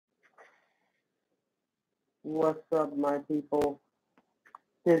What's up, my people?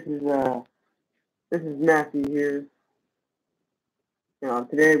 This is uh, this is Matthew here.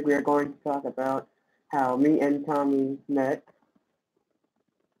 Today we are going to talk about how me and Tommy met.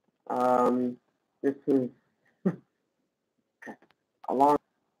 This was a long.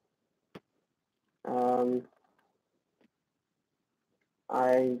 Um,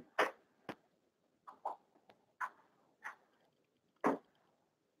 I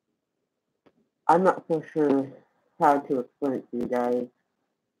I'm not so sure how to explain it to you guys,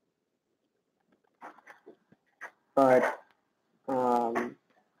 but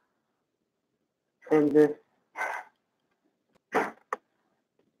in this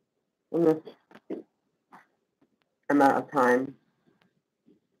in this amount of time,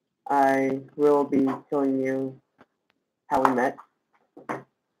 I will be telling you how we met.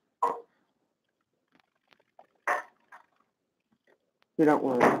 So don't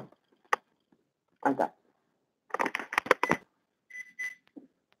worry, I got.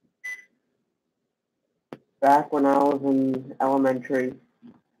 Back when I was in elementary,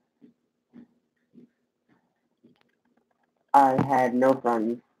 I had no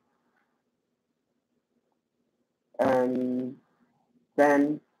friends, and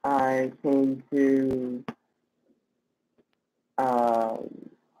then I came to uh,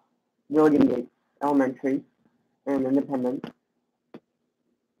 William Yates Elementary in Independence.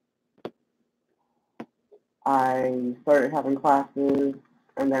 I started having classes,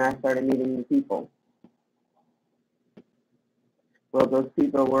 and then I started meeting new people. Well, those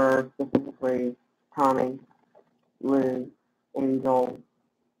people were specifically Tommy, Liz, Angel,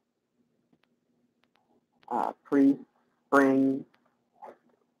 Priest, Spring.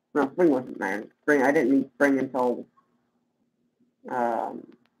 No, Spring wasn't there. Spring, I didn't meet Spring until um,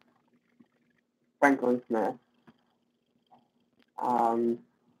 Franklin Smith.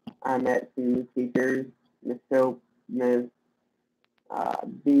 I met some new teachers, Miss Soap, Miss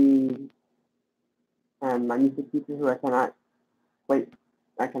B, and my music teacher who place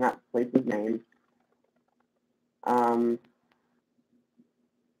I cannot place his name. Um,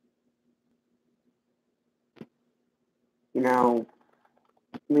 you know,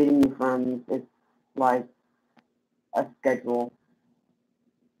 meeting new friends, it's like a schedule.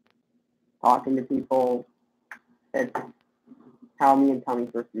 Talking to people, it's how me and Tommy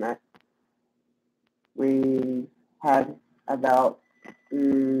first met. We had about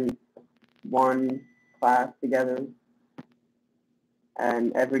one class together,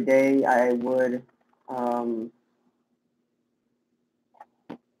 and every day I would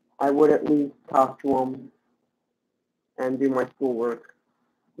at least talk to him and do my schoolwork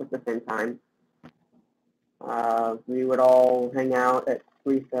at the same time. We would all hang out at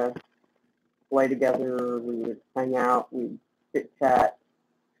recess, play together. We would hang out, we'd chit chat,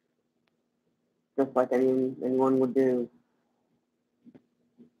 just like anyone would do.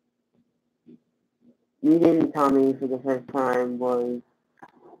 Meeting Tommy for the first time was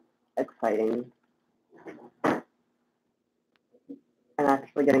exciting, and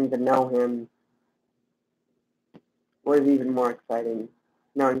actually getting to know him was even more exciting,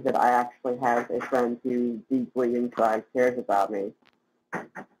 knowing that I actually have a friend who deeply inside cares about me.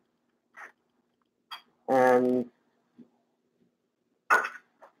 And,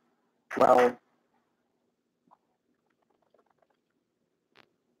 well,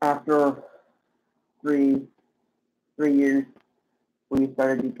 after three years, we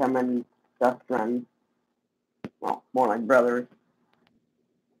started becoming best friends, well, more like brothers.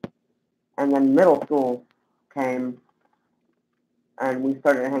 And then middle school came, and we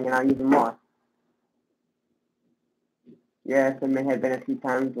started hanging out even more. Yes, there may have been a few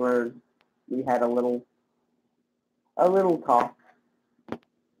times where we had a little talk,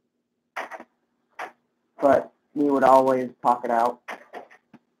 but we would always talk it out.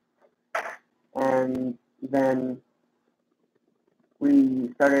 And then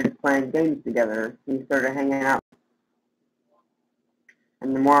we started playing games together. We started hanging out.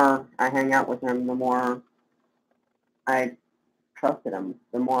 And the more I hang out with him, the more I trusted him,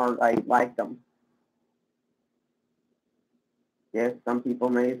 the more I liked him. Yes, some people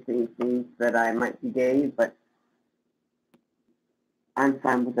may think that I might be gay, but I'm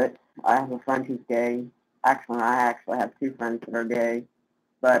fine with it. I have a friend who's gay. Actually, I actually have two friends that are gay,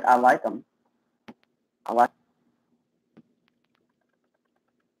 but I like them. I like them,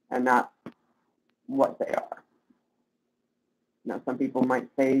 and not what they are. Some people might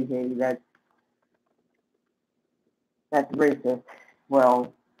say, hey, that's racist.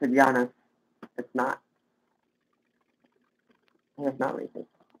 Well, to be honest, it's not. It's not racist.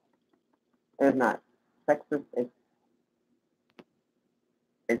 It's not sexist.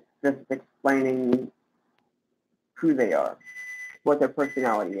 It's just explaining who they are, what their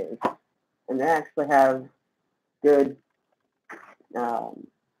personality is, and they actually have good. Um,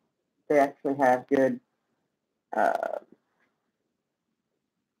 they actually have good. Uh,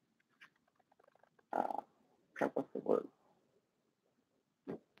 what's the word?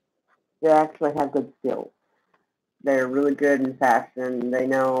 They actually have good skills. They're really good in fashion. They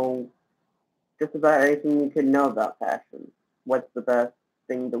know just about anything you could know about fashion. What's the best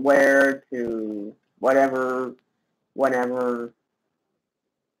thing to wear to whatever, whenever.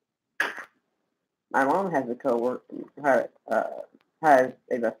 My mom has a coworker, has a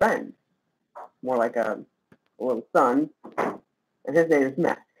best friend, more like a little son, and his name is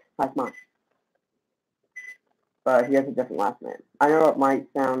Matt, like mine. But he has a different last name. I know it might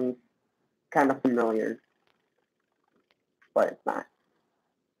sound kind of familiar, but it's not.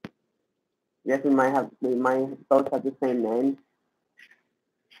 Yes, we might both have the same name,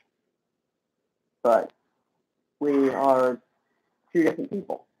 but we are two different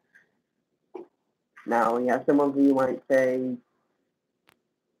people. Now, yeah, some of you might say,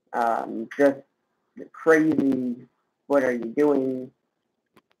 just crazy, what are you doing?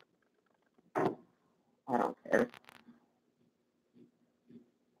 I don't care.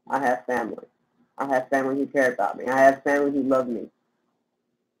 I have family. I have family who care about me. I have family who love me.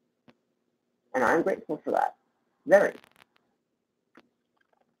 And I'm grateful for that. Very.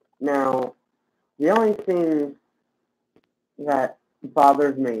 Now, the only thing that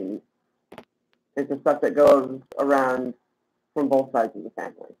bothers me is the stuff that goes around from both sides of the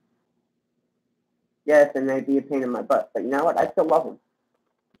family. Yes, it may be a pain in my butt, but you know what? I still love them.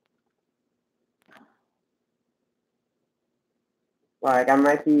 Like, I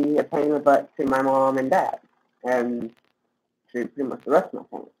might be a pain in the butt to my mom and dad, and to pretty much the rest of my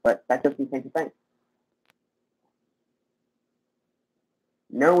family, but that doesn't change a thing.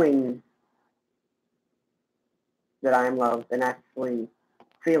 Knowing that I am loved and actually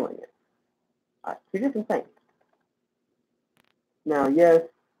feeling it. Two different things. Now, yes,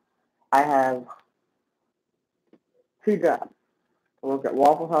 I have two jobs. I work at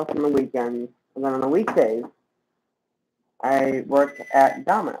Waffle House on the weekends, and then on the weekdays, I work at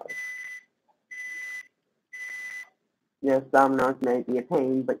Domino's. Yes, Domino's may be a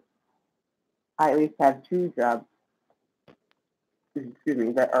pain, but I at least have two jobs,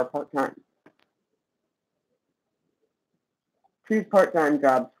 that are part-time. Two part-time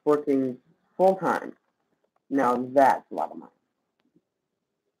jobs working full-time. Now that's a lot of money.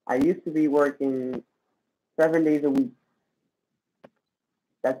 I used to be working 7 days a week.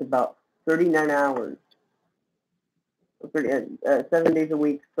 That's about 39 hours. 7 days a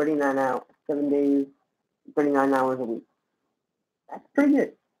week, 39 hours. 7 days, 39 hours a week. That's pretty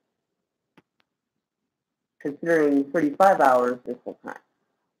good, considering 35 hours is full time.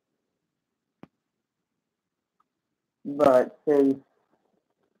 But since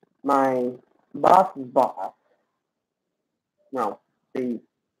my boss's boss, no, the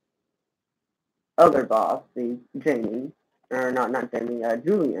other boss, the Jamie, or not Jamie,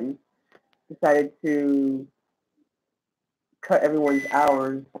 Julian, decided to cut everyone's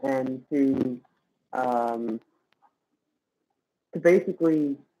hours and to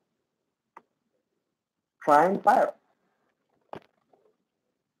basically try and fire us.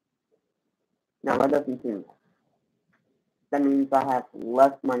 Now that doesn't seem right. That means I have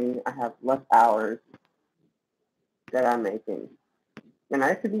less money, I have less hours that I'm making. And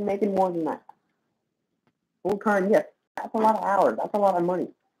I should be making more than that. Full time, yes, that's a lot of hours, that's a lot of money.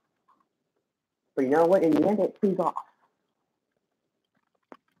 But you know what, in the end it pays off.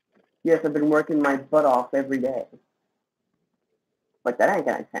 Yes, I've been working my butt off every day. But that ain't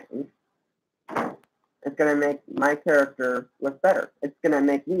gonna change. It's gonna make my character look better. It's gonna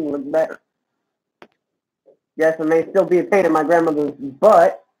make me look better. Yes, I may still be a pain in my grandmother's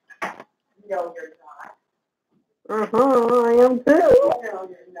butt. No, you're not. I am too. No,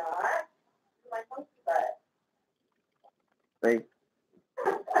 you're not. My close butt. See,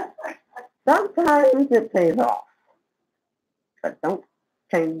 sometimes it pays off, but don't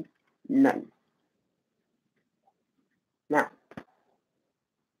change nothing. Now,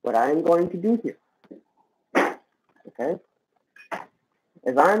 what I am going to do here, okay,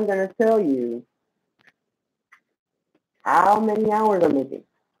 is I'm going to tell you how many hours I'm making.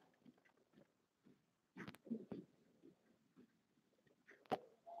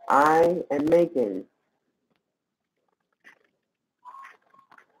 I am making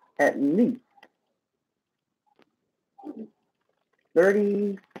at least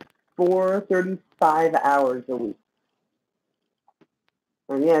 34, 35 hours a week.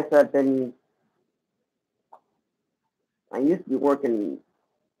 And yes, I used to be working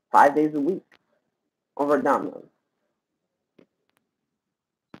 5 days a week over at Domino's.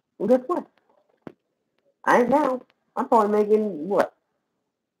 Well, guess what? I ain't now. I'm probably making what?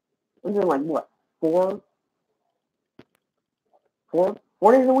 I'm doing like what? Four, 4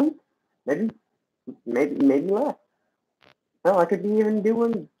 days a week? Maybe less. Hell, I could be even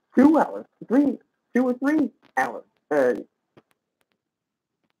doing 2 hours, 2 or 3 hours,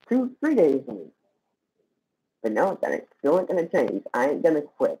 2, 3 days a week. But no, that ain't still ain't gonna change. I ain't gonna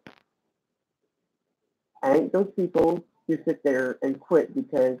quit. I ain't those people who sit there and quit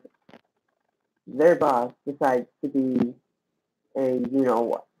because their boss decides to be a you know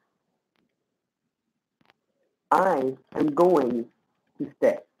what. I am going to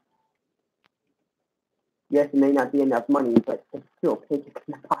stay. Yes, it may not be enough money, but it's still paycheck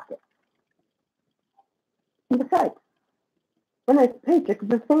in my pocket. And besides, the next paycheck is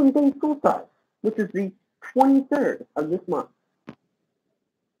the same day school starts, which is the 23rd of this month.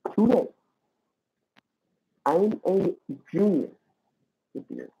 2 days. I'm a junior this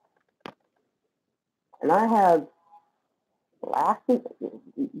year. And I have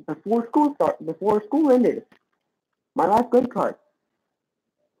before school ended, my last grade card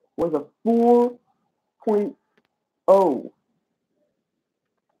was a 4.0.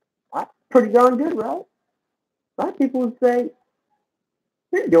 That's pretty darn good, right? A lot of people would say,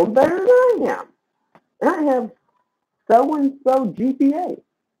 you're doing better than I am. And I have so-and-so GPA.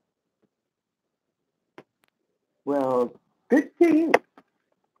 Well, good to you.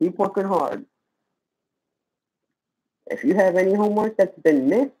 Keep working hard. If you have any homework that's been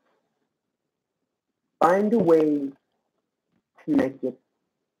missed, find a way to make it.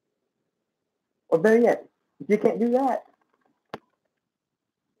 Or better yet, if you can't do that,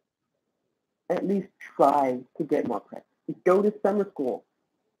 at least try to get more credit. Go to summer school.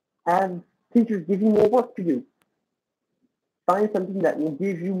 Have teachers give you more work to do. Find something that will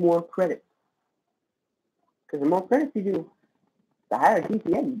give you more credit. Because the more credit you do, the higher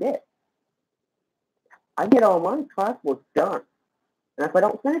GPA you get. I get all my classwork done. And if I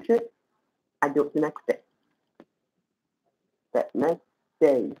don't finish it, I do it the next day. That next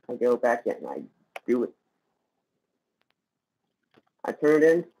day, I go back in and I do it. I turn it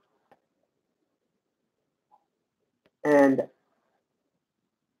in, and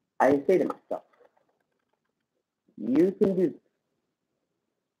I say to myself, you can do this.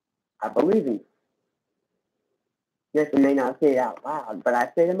 I believe in you. Yes, I may not say it out loud, but I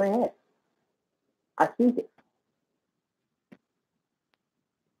say it in my head. I think it.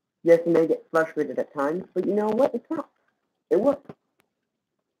 Yes, I may get frustrated at times, but you know what? It's not. It works.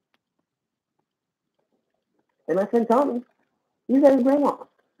 And my friend Tommy, he's at his grandma.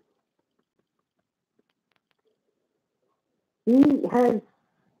 He has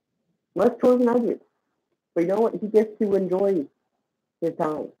less chores than I do. But you know what? He gets to enjoy his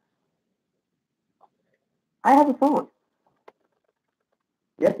time. I have a phone.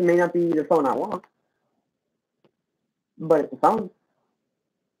 Yes, it may not be the phone I want, but it's a phone.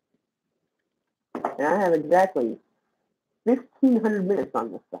 And I have exactly 1,500 minutes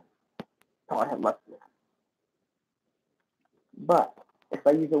on this thing. Oh, I have less than that. But if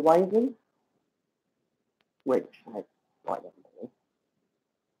I use it wisely, which I probably don't do,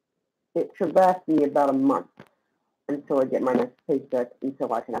 it should last me about a month until I get my next paycheck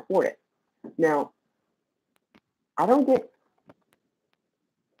until I can afford it. Now, I don't get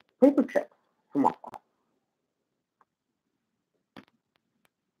paper checks from Waffle,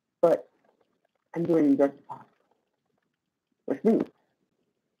 but I'm doing just fine, which means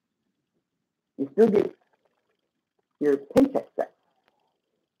you still get your paycheck check,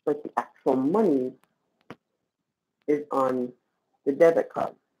 but the actual money is on the debit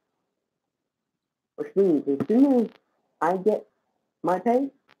card, which means as soon as I get my pay,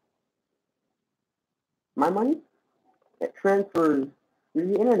 my money, it transfers through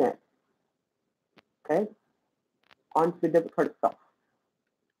the internet, okay, onto the debit card itself.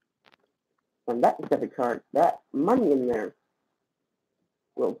 And that debit card, that money in there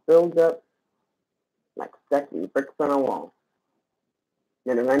will build up like stacking bricks on a wall.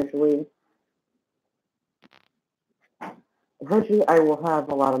 And eventually I will have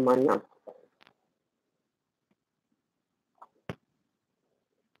a lot of money on.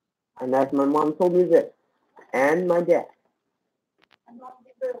 And as my mom told me this, and my dad,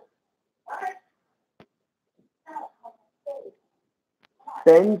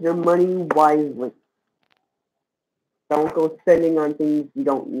 spend your money wisely. Don't go spending on things you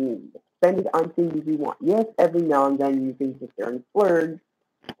don't need. Spend it on things you want. Yes, every now and then you can sit there and splurge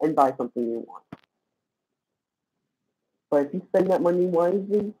and buy something you want. But if you spend that money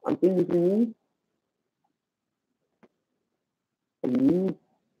wisely on things you need, and you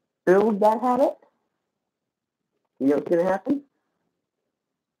build that habit, you know what's going to happen?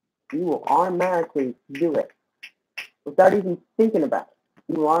 You will automatically do it without even thinking about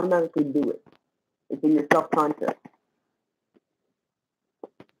it. You will automatically do it. It's in your subconscious.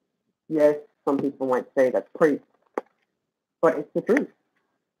 Yes, some people might say that's crazy, but it's the truth.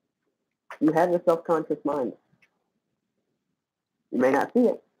 You have a subconscious mind. You may not see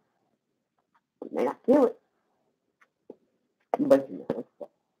it. You may not feel it. But you know it's there.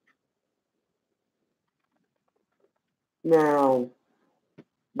 Now,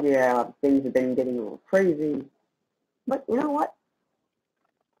 yeah, things have been getting a little crazy. But you know what?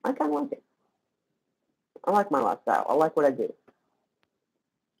 I kind of like it. I like my lifestyle. I like what I do.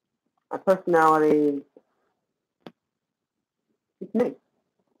 My personality, it's me.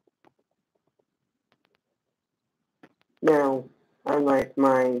 Now, unlike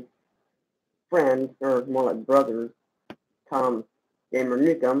my friend, or more like brother, Tom Gamer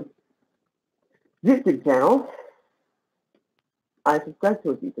Newcomb, YouTube channel, I subscribe to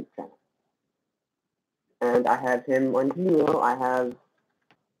his YouTube channel. And I have him on Gmail. I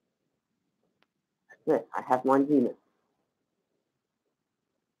have one Gmail.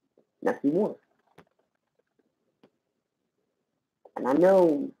 Nothing more. And I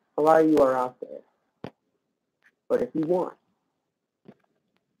know a lot of you are out there. But if you want,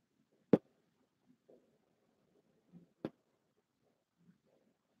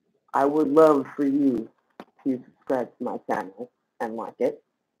 I would love for you to subscribe to my channel and like it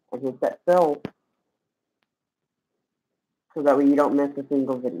and hit that bell so that way you don't miss a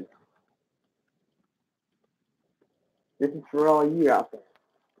single video. This is for all you out there.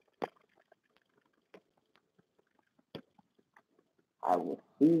 I will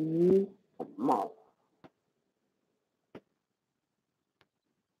see you tomorrow.